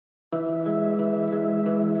Tell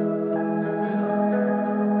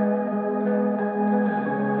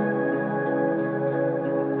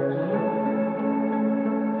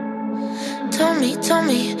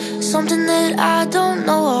me something that I don't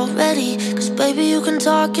know already. Cause baby, you can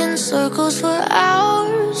talk in circles for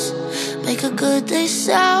hours, make a good day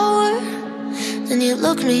sour. Then you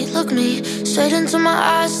look me straight into my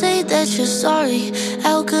eyes, say that you're sorry.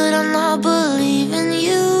 How could I not believe in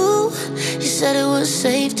you? You said it was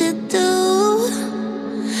safe to do.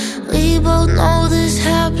 We both know this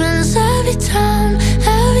happens every time,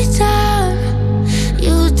 every time.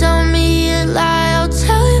 You tell me a lie, I'll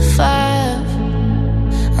tell you five.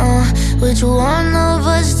 Which one of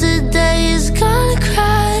us today is gonna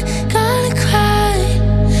cry, gonna cry?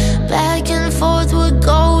 Back and forth, we're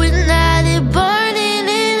going at it, burning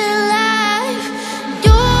it alive.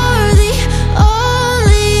 You're the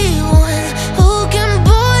only one who can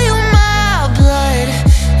boil my blood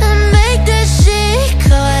and make that shit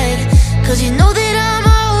cut. Cause you know that I'm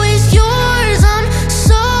always yours, I'm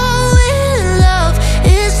so in love.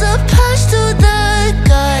 It's a punch to the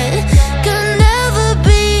gut, can never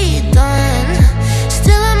be done.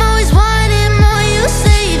 Still I'm always wanting more, you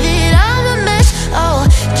say that I'm a mess. Oh,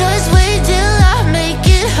 just wait till I make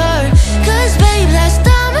it hurt. Cause babe, last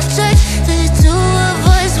time I checked, the two of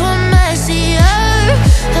us were messier.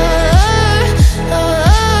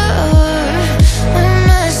 We're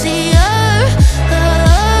messier.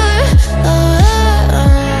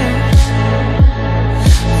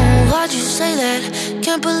 Why'd you say that?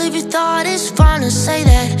 Can't believe you thought it's fine to say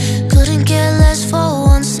that. Couldn't care less for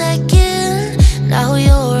 1 second. Now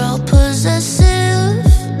you're all possessive.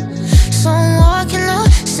 So I'm walking out,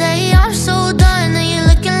 say I'm so done. And you're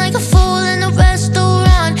looking like a fool in a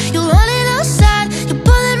restaurant. You're running outside, you're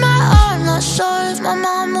pulling my arm. Not sure if my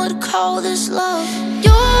mom would call this love.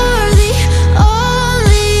 You're the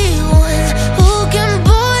only one who can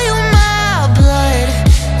boil my blood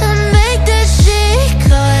and make that shit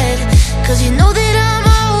cut. Cause you know that I'm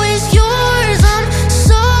always yours, I'm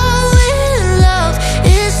so in love.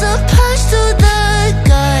 It's a punch to the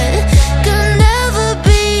gut, can never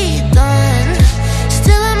be done.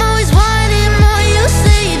 Still I'm always wanting more, you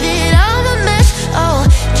say that I'm a mess. Oh,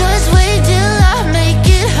 just wait till I make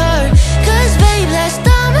it hurt. Cause babe, last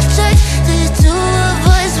time I checked, the two of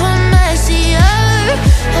us were messier.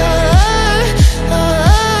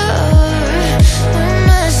 We're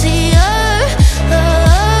messier.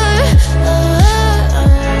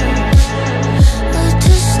 We're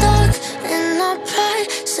too stuck in our pride,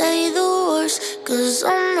 say the worst, cause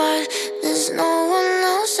I'm right. There's no one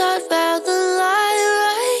else I'd rather lie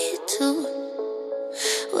right to.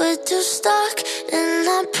 We're too stuck in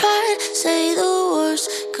our pride, say the worst,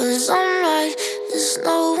 cause I'm